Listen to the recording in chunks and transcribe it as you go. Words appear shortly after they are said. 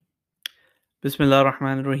Bismillah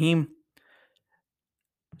ar-Rahman ar-Rahim.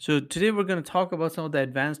 So today we're going to talk about some of the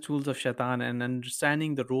advanced tools of shaitan and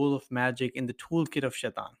understanding the role of magic in the toolkit of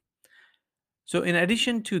shaitan. So in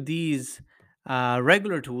addition to these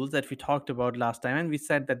regular tools that we talked about last time, and we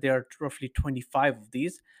said that there are roughly 25 of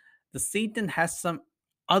these, the Satan has some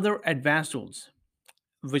other advanced tools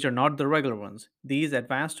which are not the regular ones. These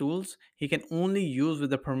advanced tools he can only use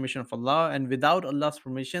with the permission of Allah, and without Allah's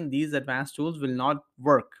permission, these advanced tools will not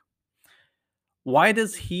work. Why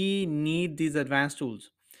does he need these advanced tools?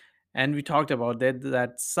 And we talked about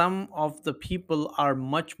that some of the people are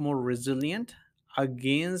much more resilient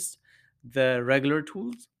against the regular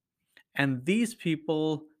tools, and these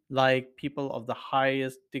people, like people of the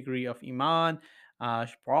highest degree of iman,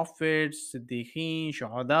 prophets, Sadiqeen,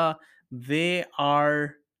 Shu'ada, they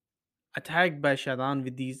are attacked by shaitan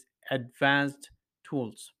with these advanced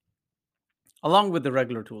tools along with the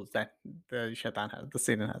regular tools that the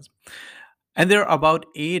Satan has. And there are about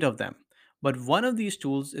 8 of them. But one of these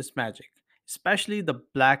tools is magic, especially the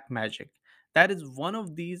black magic. That is one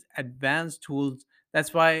of these advanced tools.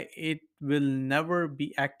 That's why it will never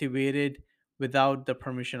be activated without the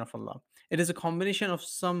permission of Allah. It is a combination of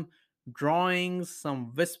some drawing,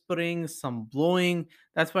 some whispering, some blowing.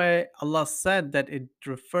 That's why Allah said that it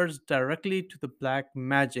refers directly to the black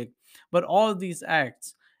magic. But all of these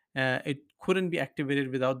acts, it couldn't be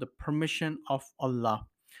activated without the permission of Allah.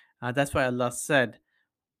 That's why Allah said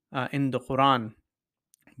in the Quran,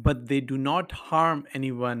 but they do not harm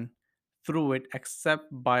anyone through it except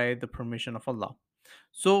by the permission of Allah.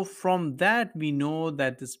 So from that we know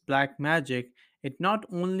that this black magic, it not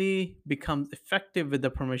only becomes effective with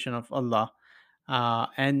the permission of Allah,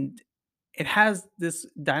 and it has this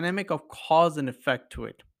dynamic of cause and effect to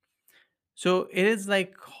it. So it is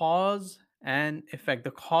like cause and effect.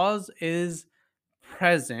 The cause is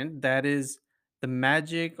present, that is the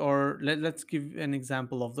magic, or let's give an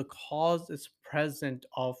example of the cause is present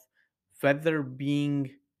of weather being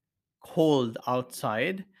cold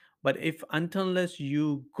outside. But if until unless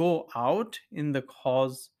you go out in the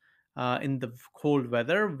cause, in the cold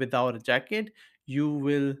weather without a jacket, you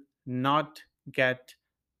will not get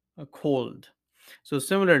cold. So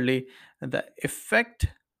similarly, the effect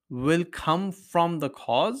will come from the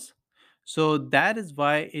cause. So that is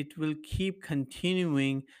why it will keep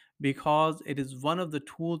continuing, because it is one of the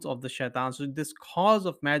tools of the shaitan. So this cause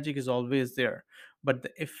of magic is always there, but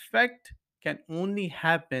the effect can only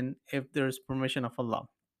happen if there is permission of Allah,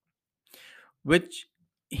 which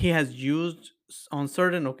he has used on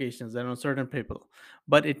certain occasions and on certain people,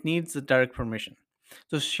 but it needs the direct permission.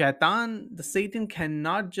 So shaitan, the Satan,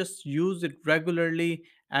 cannot just use it regularly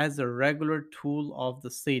as a regular tool of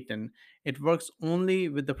the Satan. It works only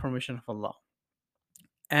with the permission of Allah.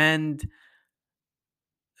 And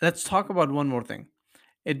let's talk about one more thing.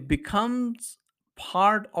 It becomes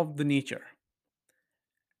part of the nature.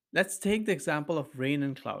 Let's take the example of rain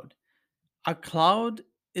and cloud. A cloud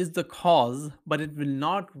is the cause, but it will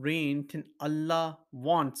not rain till Allah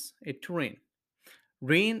wants it to rain.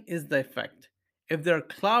 Rain is the effect. If there are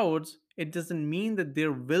clouds, it doesn't mean that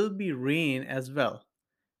there will be rain as well.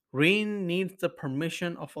 Rain needs the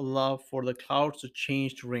permission of Allah for the clouds to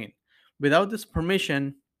change to rain. Without this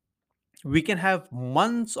permission, we can have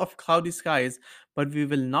months of cloudy skies, but we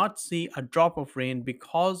will not see a drop of rain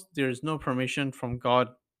because there is no permission from God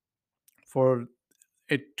for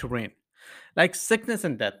it to rain. Like sickness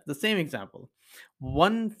and death, the same example.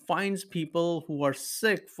 One finds people who are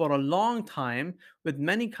sick for a long time with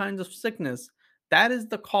many kinds of sickness. That is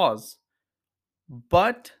the cause.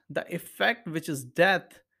 But the effect, which is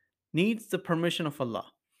death, needs the permission of Allah.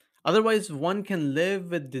 Otherwise, one can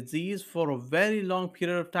live with disease for a very long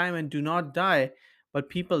period of time and do not die. But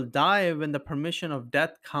people die when the permission of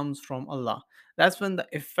death comes from Allah. That's when the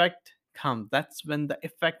effect comes. That's when the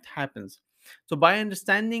effect happens. So by that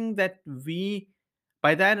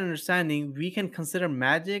understanding, we can consider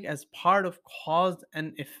magic as part of cause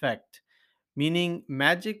and effect, meaning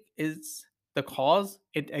magic is the cause,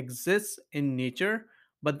 it exists in nature,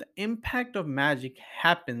 but the impact of magic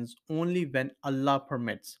happens only when Allah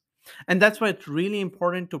permits. And that's why it's really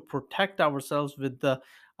important to protect ourselves with the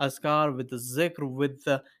azkar, with the zikr, with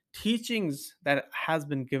the teachings that has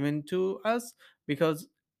been given to us, because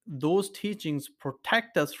those teachings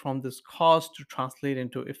protect us from this cause to translate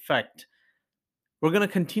into effect. We're going to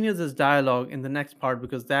continue this dialogue in the next part,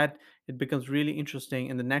 because that it becomes really interesting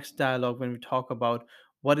in the next dialogue when we talk about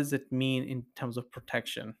what does it mean in terms of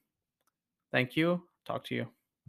protection. Thank you. Talk to you.